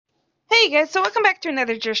Hey guys, so welcome back to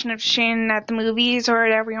another edition of Shane at the Movies, or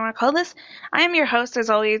whatever you want to call this. I am your host,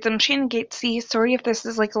 as always. I'm Shane Gatesy. Sorry if this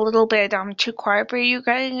is like a little bit too quiet for you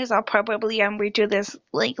guys. I'll probably redo this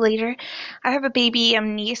like later. I have a baby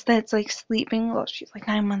niece that's like sleeping. Well, she's like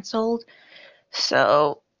 9 months old.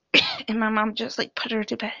 So, and my mom just like put her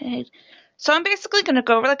to bed. So I'm basically gonna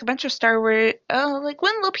go over like a bunch of Star Wars, like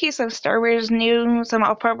one little piece of Star Wars news, and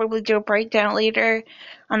I'll probably do a breakdown later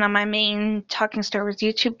on my main Talking Star Wars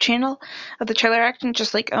YouTube channel of the trailer action,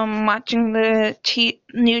 just like watching the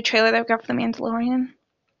new trailer that we got for The Mandalorian.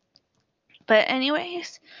 But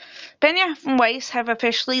anyways, Benioff and Weiss have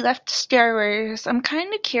officially left Star Wars. I'm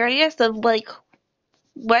kind of curious of like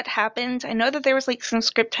what happened. I know that there was like some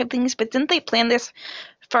script type things, but didn't they plan this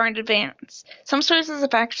far in advance? Some sources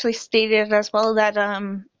have actually stated as well that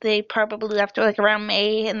they probably left like around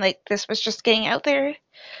May, and like this was just getting out there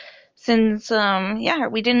since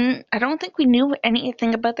I don't think we knew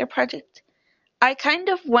anything about their project. I kind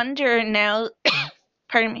of wonder now.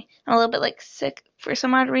 Pardon me, I'm a little bit like sick for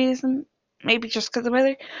some odd reason, maybe just because of the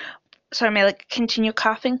weather, so I may like continue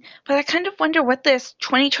coughing, but I kind of wonder what this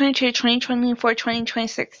 2022, 2024,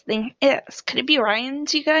 2026 thing is. Could it be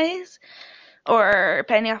Ryan's, you guys? Or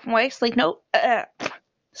Benioff and Weiss? Like, no,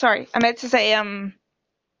 sorry, I meant to say,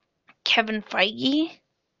 Kevin Feige.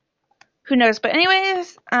 Who knows? But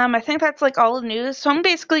anyways, I think that's like all the news. So I'm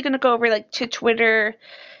basically gonna go over like to Twitter,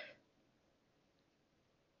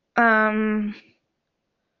 and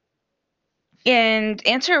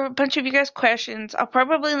answer a bunch of you guys' questions. I'll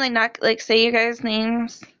probably like not like say you guys'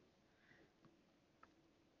 names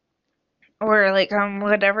or like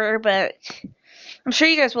whatever, but I'm sure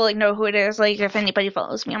you guys will like know who it is. Like if anybody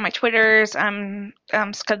follows me on my Twitters,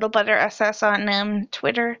 Scuttlebutter SS on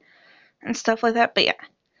Twitter and stuff like that. But yeah,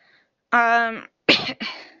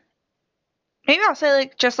 maybe I'll say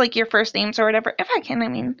like just like your first names or whatever if I can. I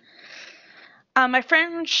mean, my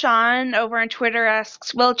friend Sean over on Twitter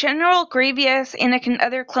asks, will General Grievous, Anakin, and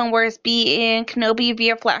other Clone Wars be in Kenobi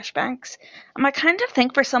via flashbacks? I kind of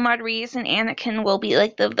think for some odd reason Anakin will be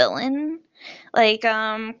like the villain. Like,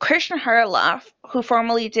 Krishna Harloff, who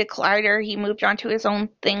formerly did Collider, he moved on to his own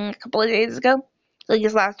thing a couple of days ago. Like,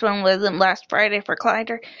 his last one was last Friday for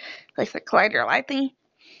Collider, like the Collider Live thing.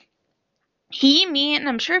 Me, and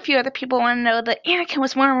I'm sure a few other people want to know that Anakin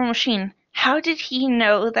was more of a machine. How did he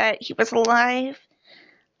know that he was alive?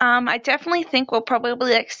 I definitely think we'll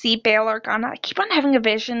probably like see Bail Organa. I keep on having a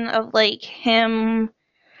vision of like him,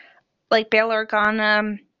 like Bail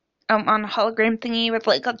Organa, on a hologram thingy with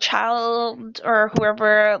like a child or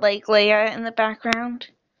whoever, like Leia in the background,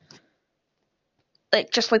 like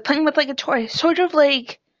just like playing with like a toy, sort of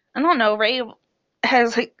like, I don't know. Rey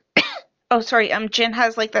has like, oh sorry, Jin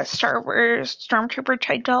has like that Star Wars Stormtrooper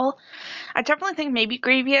type doll. I definitely think maybe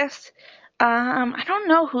Grievous. I don't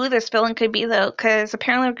know who this villain could be though, because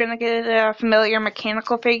apparently we're gonna get a familiar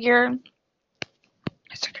mechanical figure.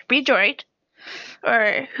 So it could be Droid,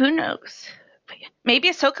 or who knows? Maybe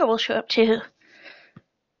Ahsoka will show up too.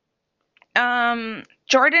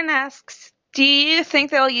 Jordan asks, do you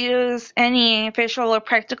think they'll use any visual or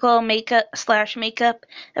practical makeup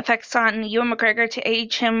effects on Ewan McGregor to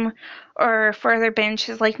age him or further bench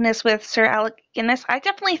his likeness with Sir Alec Guinness? I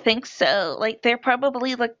definitely think so. Like, they're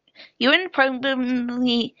probably like, Ewan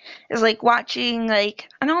probably is like watching, like,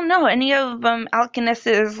 I don't know, any of Alec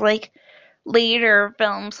Guinness's like later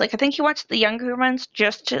films. Like, I think he watched the younger ones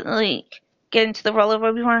just to like get into the role of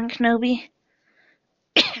Obi-Wan Kenobi.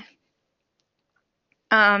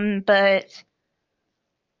 But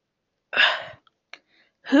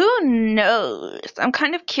who knows? I'm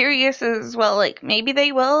kind of curious as well. Like, maybe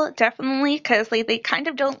they will, definitely, because like, they kind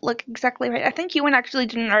of don't look exactly right. I think Ewan actually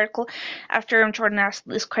did an article after Jordan asked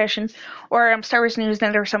this question, or Star Wars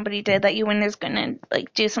Newsnet or somebody did, that Ewan is gonna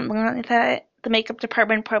like do something like that. The makeup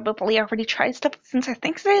department probably already tried stuff, since I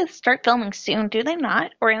think they start filming soon, do they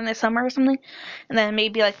not? Or in the summer or something? And then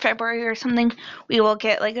maybe like February or something, we will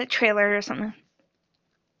get like a trailer or something.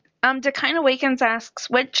 Decline Awakens asks,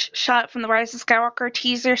 which shot from the Rise of Skywalker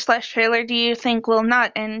teaser/trailer do you think will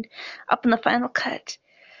not end up in the final cut?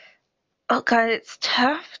 Oh god, it's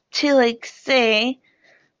tough to like say.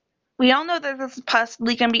 We all know that this is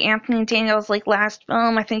possibly gonna be Anthony Daniels' like last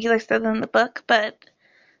film. I think he like said that in the book, but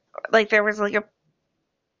like there was like a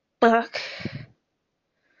book.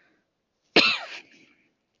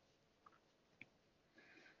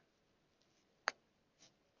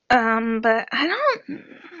 But I don't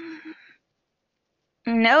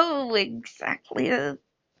know exactly.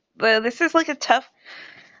 This is like a tough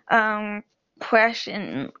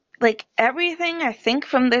question. Like everything I think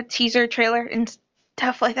from the teaser trailer and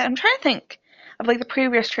stuff like that. I'm trying to think of like the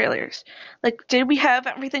previous trailers. Like, did we have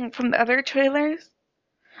everything from the other trailers?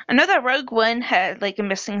 I know that Rogue One had like a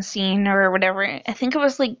missing scene or whatever. I think it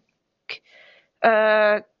was like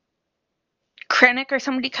uh Krennic or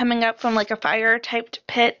somebody coming up from like a fire typed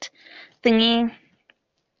pit thingy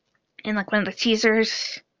in like one of the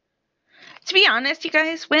teasers. To be honest, you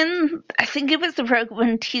guys, when I think it was the Rogue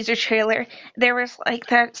One teaser trailer, there was like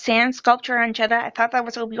that sand sculpture on Jedha. I thought that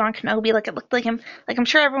was Obi-Wan Kenobi. Like it looked like him. Like I'm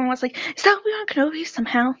sure everyone was like, "Is that Obi-Wan Kenobi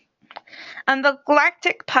somehow?" The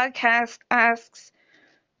Galactic Podcast asks,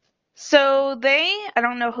 so I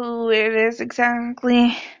don't know who it is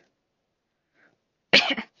exactly,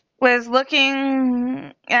 was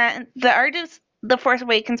looking at the art of the Force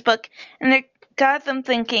Awakens book, and it got them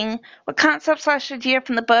thinking, what concept / idea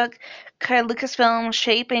from the book could Lucasfilm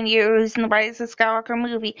shape and use in the Rise of Skywalker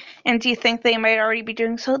movie? And do you think they might already be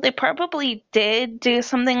doing so? They probably did do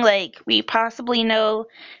something like we possibly know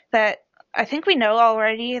that, I think we know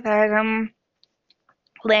already that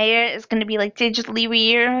Leia is going to be like digitally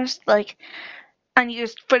reused, like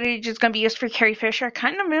unused footage is going to be used for Carrie Fisher.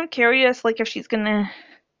 Kind of am curious, like if she's going to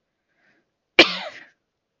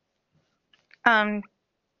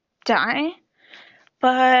die,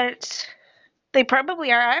 but they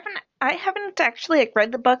probably are. I haven't actually like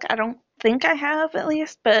read the book. I don't think I have, at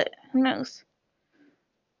least, but who knows?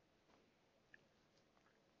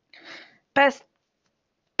 Best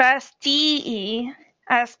Bestie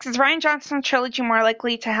asks, is Rian Johnson's trilogy more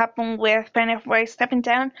likely to happen with Benioff Weiss stepping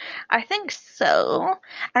down? I think so.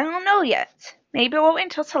 I don't know yet. Maybe we'll wait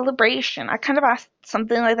until Celebration. I kind of asked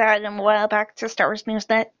something like that a while back to Star Wars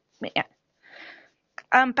Newsnet. Yeah.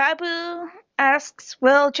 Babu asks,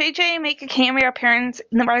 will JJ make a cameo appearance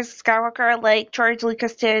in The Rise of Skywalker like George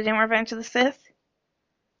Lucas did in Revenge of the Sith?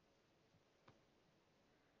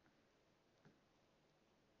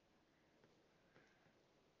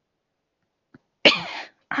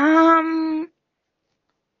 Um,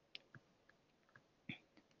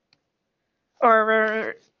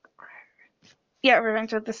 or yeah,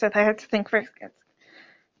 Revenge of the Sith. I had to think first.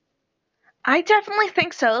 I definitely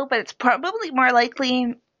think so, but it's probably more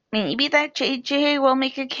likely maybe that JJ will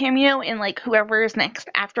make a cameo in like whoever is next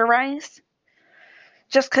after Rise.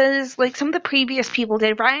 Just because like some of the previous people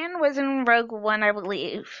did. Ryan was in Rogue One, I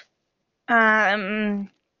believe. Gareth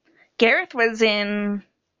was in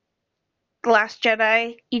The Last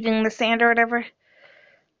Jedi, eating the sand or whatever.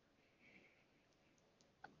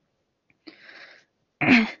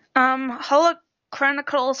 Holo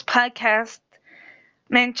Chronicles podcast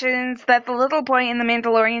mentions that the little boy in the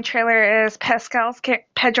Mandalorian trailer is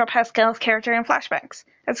Pedro Pascal's character in flashbacks,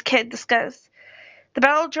 as a kid discussed. The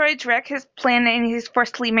battle droids wreck his planet and he's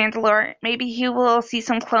forced to leave Mandalore. Maybe he will see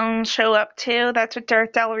some clones show up too. That's what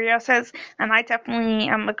Darth Del Rio says, and I definitely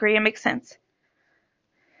agree. It makes sense.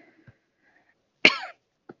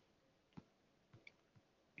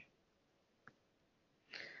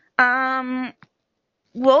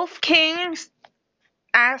 Wolf King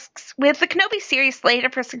asks, with the Kenobi series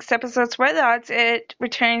slated for 6 episodes, what are the odds it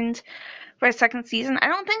returns for a second season? I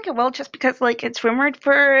don't think it will, just because like it's rumored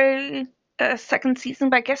for a second season,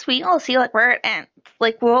 but I guess we'll see like where it ends.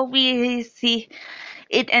 Like, will we see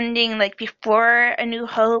it ending like before A New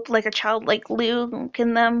Hope, like a child like Luke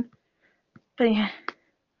and them? But yeah.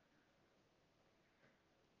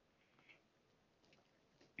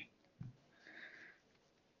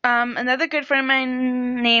 Another good friend of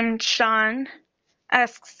mine named Sean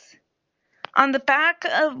asks, on the back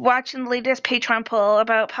of watching the latest Patreon poll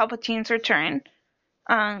about Palpatine's return,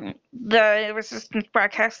 the Resistance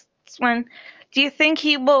broadcasts one, do you think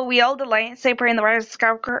he will wield a lightsaber in the Rise of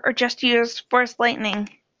Skywalker or just use Force lightning?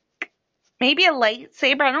 Maybe a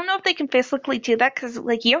lightsaber. I don't know if they can physically do that because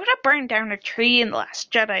like Yoda burned down a tree in The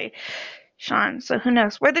Last Jedi, Sean. So who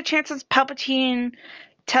knows? What are the chances Palpatine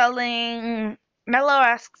telling Mello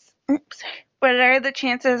asks, oops, what are the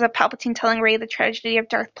chances of Palpatine telling Rey the tragedy of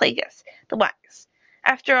Darth Plagueis the Wise?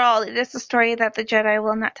 After all, it is a story that the Jedi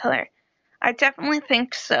will not tell her. I definitely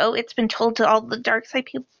think so. It's been told to all the dark side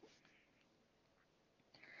people.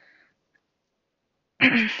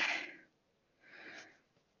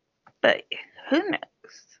 But who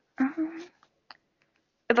knows?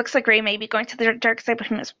 It looks like Rey may be going to the dark side, but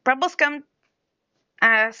who knows? Rebel Scum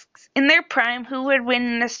asks, in their prime, who would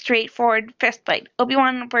win in a straightforward fist fight?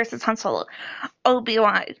 Obi-Wan versus Han Solo.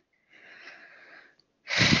 Obi-Wan.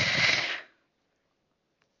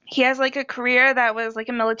 He has like a career that was like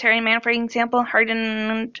a military man, for example,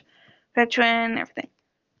 hardened veteran, everything.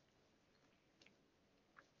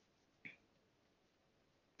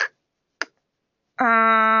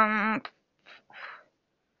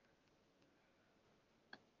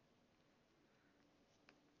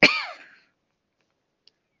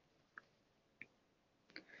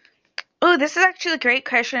 Oh, this is actually a great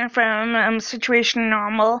question from Situation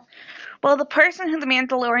Normal. Well, the person who the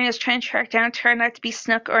Mandalorian is trying to track down turned out to be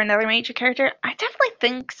Snoke or another major character. I definitely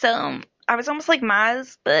think so. I was almost like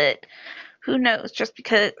Maz, but who knows? Just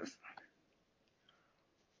because.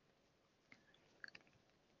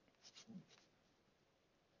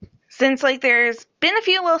 Since, like, there's been a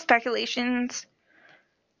few little speculations.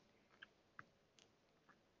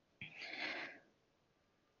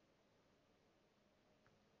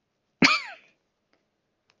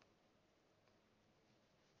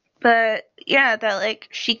 But, yeah, that, like,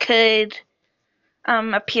 she could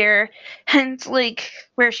appear. Hence, like,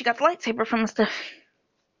 where she got the lightsaber from and stuff.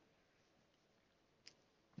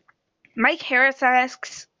 Mike Harris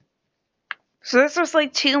asks, so this was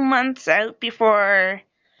like 2 months out before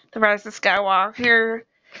The Rise of Skywalker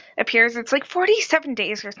appears. It's like 47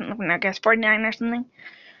 days or something, I guess, 49 or something.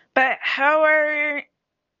 But how are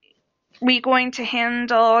we going to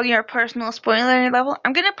handle your personal spoiler level?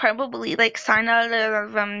 I'm gonna probably like sign out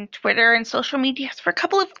of Twitter and social media for a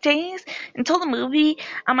couple of days until the movie.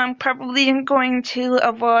 I'm probably going to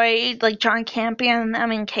avoid like John Campion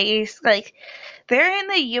in case like they're in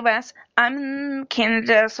the US, I'm in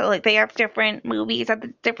Canada, so like they have different movies at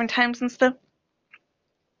the different times and stuff.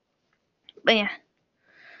 But yeah.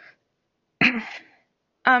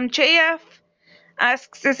 JF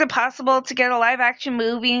asks, is it possible to get a live action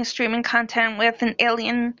movie streaming content with an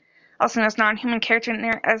alien, also known as non-human character in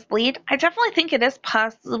there as lead? I definitely think it is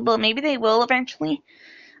possible. Maybe they will eventually.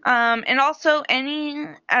 And also any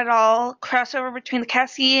at all crossover between the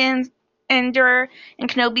Cassian Andor and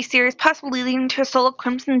Kenobi series, possibly leading to a solo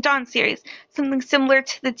Crimson Dawn series, something similar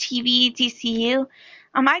to the TV DCU.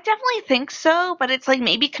 I definitely think so, but it's like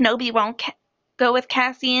maybe Kenobi won't go with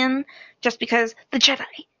Cassian just because the Jedi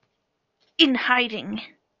in hiding.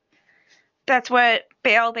 That's what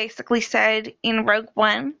Bale basically said in Rogue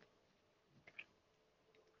One.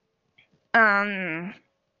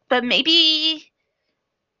 But maybe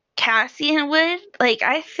Cassian would. Like,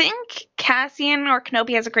 I think Cassian or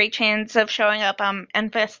Kenobi has a great chance of showing up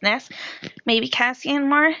Enfys Nest. Maybe Cassian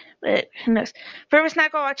more, but who knows. For us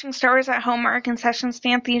not go watching Star Wars at home or concession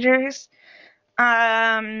stand theaters,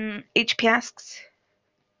 HP asks.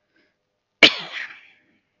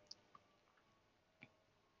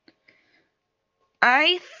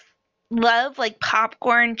 I love like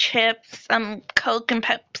popcorn, chips, Coke and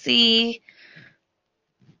Pepsi.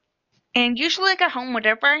 And usually, like at home,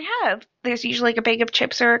 whatever I have, there's usually like a bag of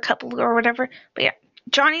chips or a couple or whatever. But yeah,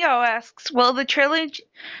 Johnny O asks, will the trilogy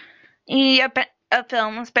of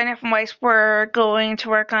films Ben and Weiss were going to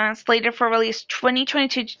work on, slated for release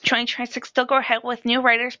 2022 to 2026, still go ahead with new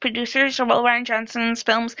writers, producers, or will Rian Johnson's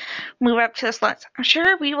films move up to the slots? I'm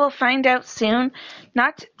sure we will find out soon.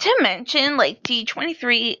 Not to mention, like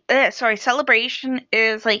Celebration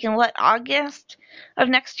is like in August of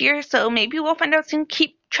next year, so maybe we'll find out soon.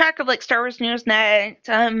 Keep track of like Star Wars Newsnet.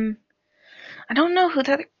 I don't know who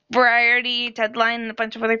the Variety, Deadline, and a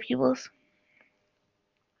bunch of other people's.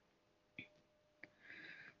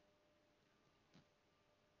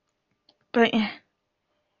 But yeah.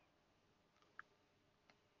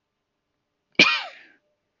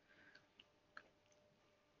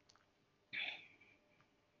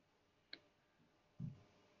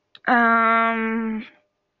 I'm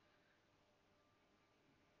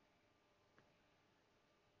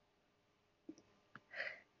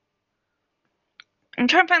trying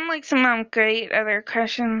to find like some great other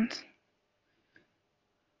questions.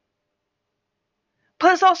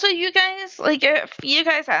 Plus, also, you guys, like, if you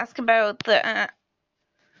guys ask about the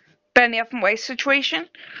Benioff and Weiss situation,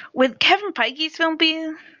 would Kevin Feige's film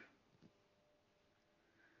be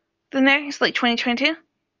the next, like, 2022?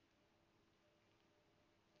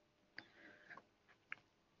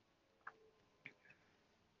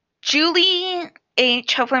 Julie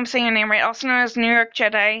H., hopefully I'm saying your name right, also known as New York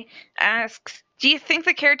Jedi, asks, do you think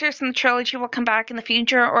the characters in the trilogy will come back in the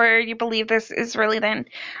future, or you believe this is really the end?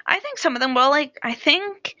 I think some of them will. Like, I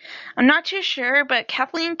think, I'm not too sure, but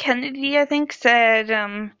Kathleen Kennedy, I think, said,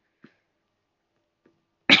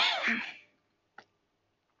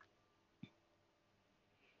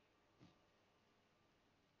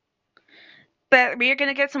 but we are going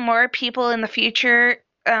to get some more people in the future,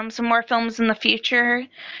 some more films in the future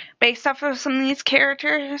based off of some of these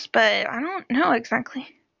characters, but I don't know exactly.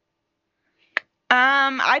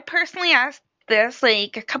 I personally asked this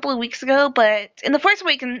like a couple of weeks ago, but in The Force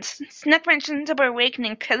Awakens, Snoke mentioned about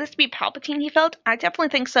Awakening. Could this be Palpatine he felt? I definitely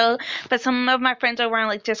think so, but some of my friends over on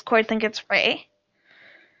like Discord think it's Rey.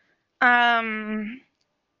 Banyat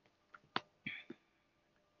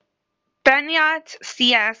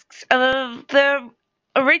C asks, of the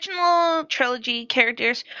original trilogy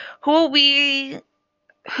characters who we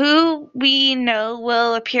know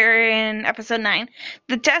will appear in episode 9.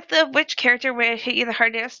 The death of which character would hit you the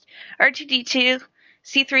hardest? R2D2,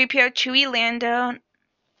 C3PO, Chewie, Lando.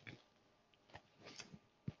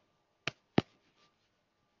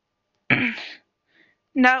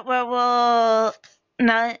 Not what will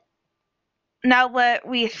not what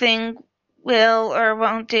we think will or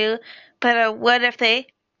won't do, but what if they?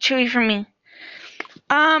 Chewie for me.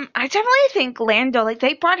 I definitely think Lando. Like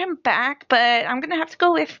they brought him back, but I'm gonna have to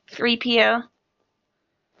go with 3PO.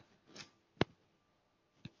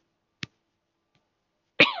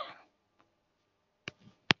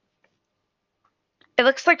 It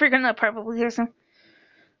looks like we're gonna probably lose him.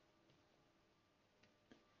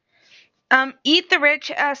 Eat the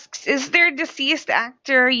Rich asks, is there a deceased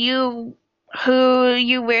actor who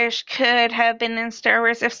you wish could have been in Star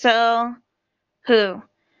Wars? If so, who?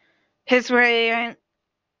 His way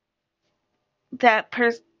that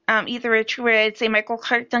person. Eat the Rich would say Michael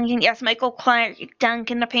Clark Duncan. Yes, Michael Clark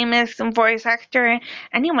Duncan, a famous voice actor.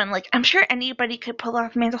 Anyone, like, I'm sure anybody could pull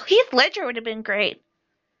off Mantle. Heath Ledger would have been great.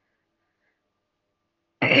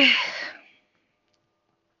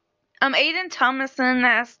 Aiden Thomason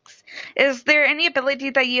asks, is there any ability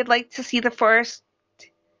that you'd like to see the Force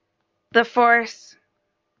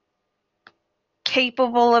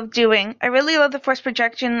capable of doing? I really love the Force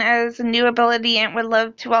projection as a new ability and would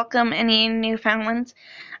love to welcome any newfound ones.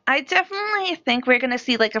 I definitely think we're gonna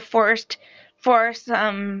see like a forced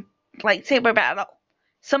lightsaber battle.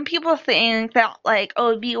 Some people think that like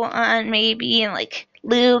Obi-Wan maybe and like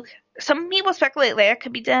Luke. Some people speculate Leia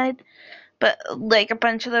could be dead, but like a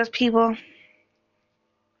bunch of those people.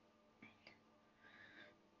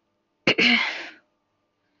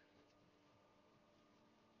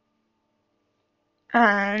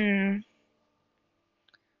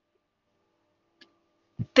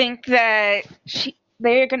 Think that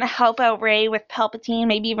they're gonna help out Rey with Palpatine,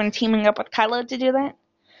 maybe even teaming up with Kylo to do that.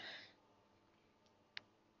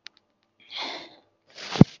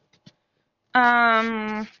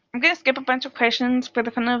 I'm gonna skip a bunch of questions for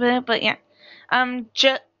the fun of it, but yeah.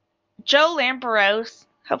 Joe Lamperos.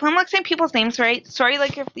 Hope I'm like saying people's names right. Sorry,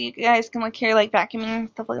 like if you guys can like hear like vacuuming and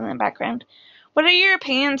stuff like that in the background. What are your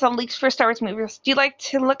opinions on leaks for Star Wars movies? Do you like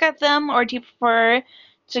to look at them, or do you prefer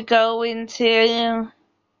to go into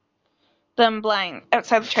them blind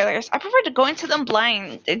outside the trailers? I prefer to go into them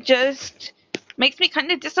blind. It just makes me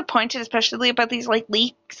kind of disappointed, especially about these like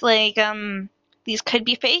leaks. Like these could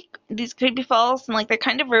be fake, these could be false, and like they're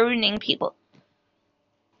kind of ruining people.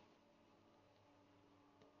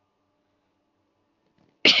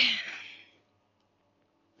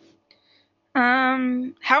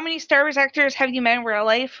 How many Star Wars actors have you met in real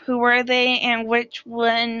life? Who were they, and which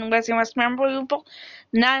one was your most memorable?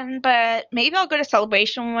 None, but maybe I'll go to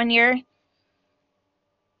Celebration one year.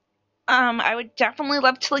 I would definitely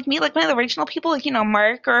love to like meet like one of the original people, like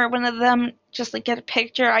Mark or one of them, just like get a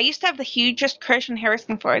picture. I used to have the hugest crush on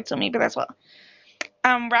Harrison Ford, so maybe that's well.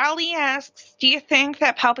 Rowley asks, do you think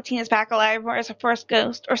that Palpatine is back alive or as a Force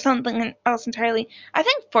ghost or something else entirely? I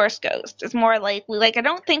think Force ghost is more likely. Like, I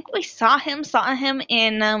don't think we saw him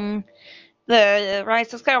in the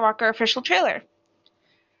Rise of Skywalker official trailer.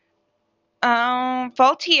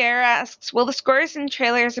 Faultier asks, will the scores and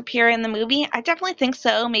trailers appear in the movie? I definitely think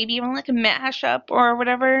so. Maybe even like a mashup or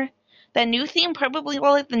whatever. The new theme probably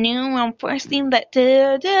will, like the new Force theme, that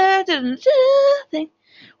da da da da da thing.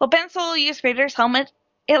 Well, Ben Solo used Vader's helmet.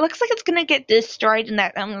 It looks like it's gonna get destroyed in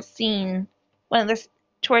that scene when this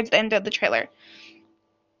towards the end of the trailer.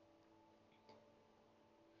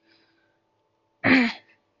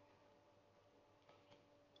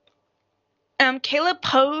 Caleb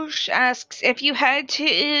Posh asks, if you had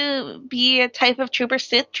to be a type of trooper,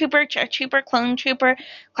 Sith trooper, Jet trooper, clone trooper,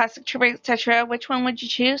 classic trooper, etc., which one would you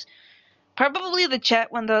choose? Probably the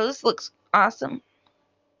Jet one. Those looks awesome.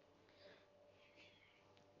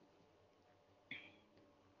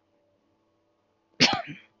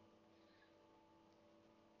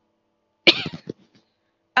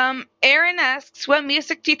 Aaron asks, what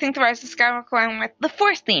music do you think the Rise of Skywalker went with? The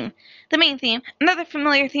Force theme, the main theme, another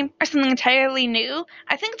familiar theme, or something entirely new?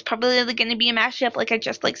 I think it's probably going to be a mashup, like I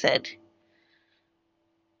just said.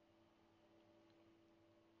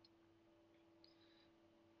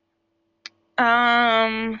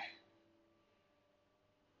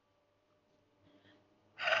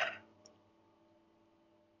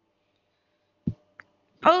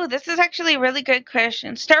 Oh, this is actually a really good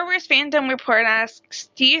question. Star Wars Fandom Report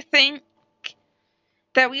asks, do you think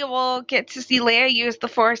that we will get to see Leia use the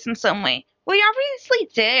Force in some way? We obviously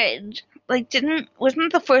did. Like,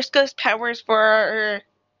 wasn't the Force Ghost powers for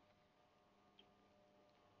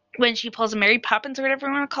when she pulls a Mary Poppins or whatever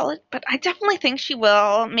you want to call it. But I definitely think she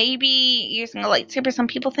will. Maybe using a lightsaber, some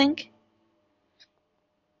people think.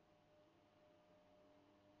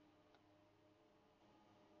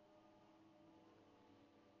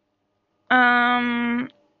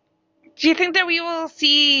 Do you think that we will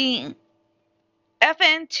see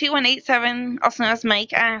FN2187, also known as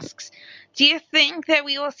Mike, asks, do you think that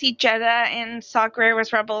we will see Jedha and Saw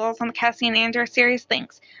Gerrera's Rebels on the Cassian Andor series?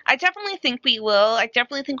 Thanks. I definitely think we will. I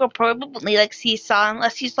definitely think we'll probably see Saw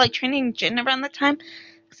unless he's training Jin around that time,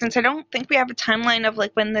 since I don't think we have a timeline of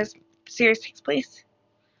when this series takes place.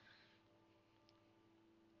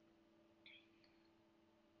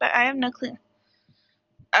 But I have no clue.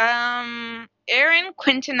 Aaron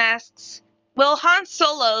Quinton asks, will Han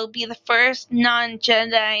Solo be the first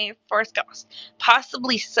non-Jedi Force Ghost?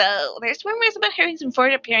 Possibly so. There's rumors about Harrison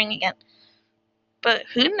Ford appearing again. But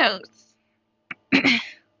who knows?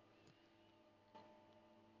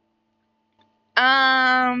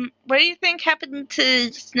 What do you think happened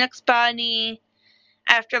to Snook's body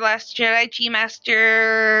after Last Jedi?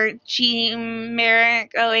 G-Master G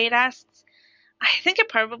Merrick 08 asks. I think it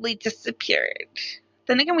probably disappeared.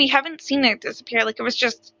 Then again, we haven't seen it disappear. It was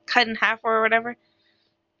just cut in half or whatever.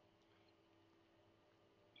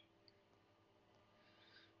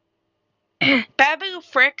 Babu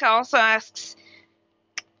Frick also asks,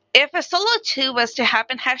 if a Solo 2 was to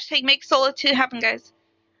happen, hashtag make Solo 2 happen, guys.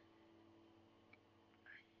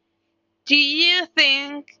 Do you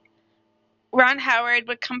think Ron Howard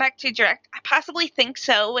would come back to direct? I possibly think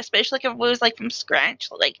so, especially if it was from scratch.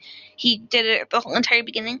 He did it the whole entire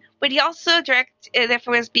beginning. Would he also direct it if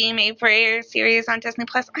it was being made for a series on Disney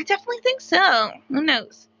Plus? I definitely think so. Who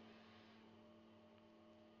knows?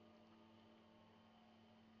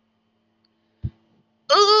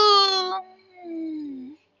 Ooh.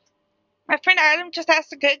 My friend Adam just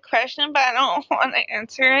asked a good question, but I don't want to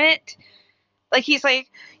answer it. He's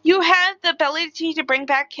you have the ability to bring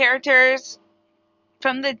back characters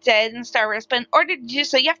from the dead in Star Wars, but in order to do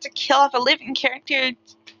so, you have to kill off a living character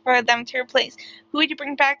for them to replace. Who would you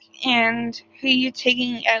bring back, and who are you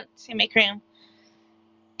taking out to make room?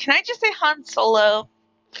 Can I just say Han Solo?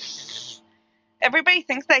 Everybody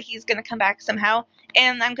thinks that he's going to come back somehow,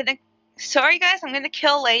 and sorry guys, I'm going to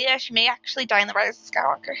kill Leia. She may actually die in The Rise of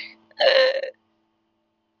Skywalker.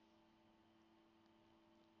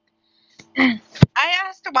 I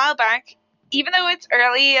asked a while back, even though it's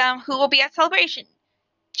early, who will be at Celebration?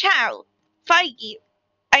 Chow, Feige.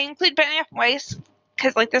 I include Benioff Weiss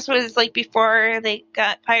because this was before they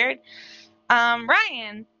got fired.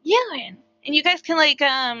 Ryan, Ewan, and you guys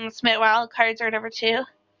can submit wild cards or whatever too.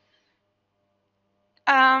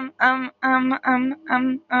 I'm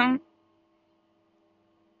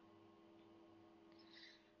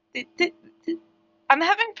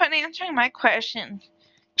having fun answering my question.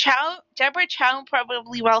 Deborah Chow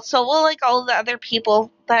probably will. So will all the other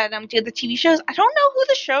people that do the TV shows. I don't know who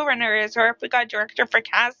the showrunner is or if we got a director for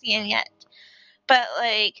Cassian yet. But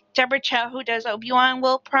Deborah Chow, who does Obi-Wan,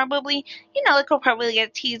 will probably we'll probably get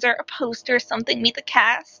a teaser, a poster, something, meet the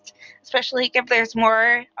cast. Especially if there's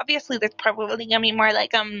more. Obviously, there's probably gonna be more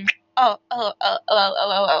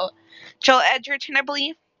Joel Edgerton, I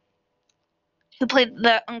believe, who played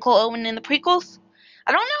the Uncle Owen in the prequels.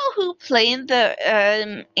 I don't know who played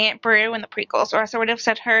the Aunt Beru in the prequels, or else I would have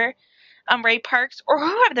said her, Ray Parks, or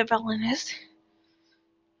whoever the villain is.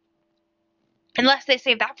 Unless they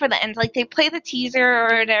save that for the end. They play the teaser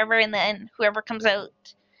or whatever, and then whoever comes out,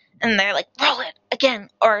 and they're roll it again,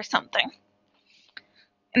 or something.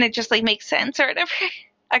 And it just, makes sense or whatever.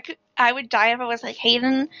 I would die if I was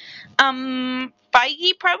Hayden.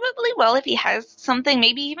 Feige probably will if he has something.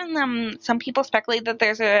 Maybe even some people speculate that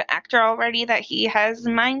there's an actor already that he has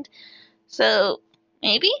in mind. So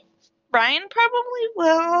maybe Ryan probably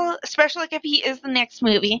will, especially if he is the next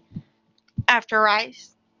movie after Rise,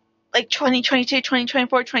 2022,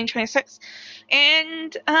 2024, 2026.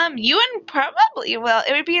 And Ewan probably will.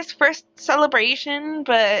 It would be his first celebration,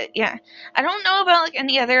 but yeah, I don't know about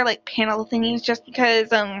any other panel thingies just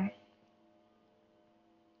because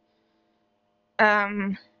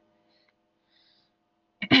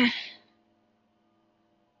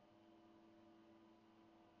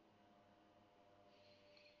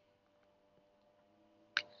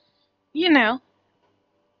you know.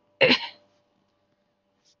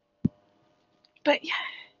 But yeah.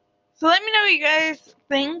 So let me know what you guys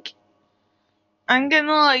think. I'm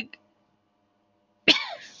gonna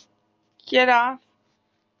get off.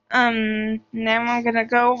 Now I'm gonna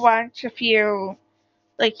go watch a few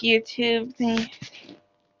YouTube things.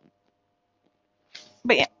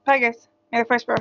 But yeah, bye guys. May the first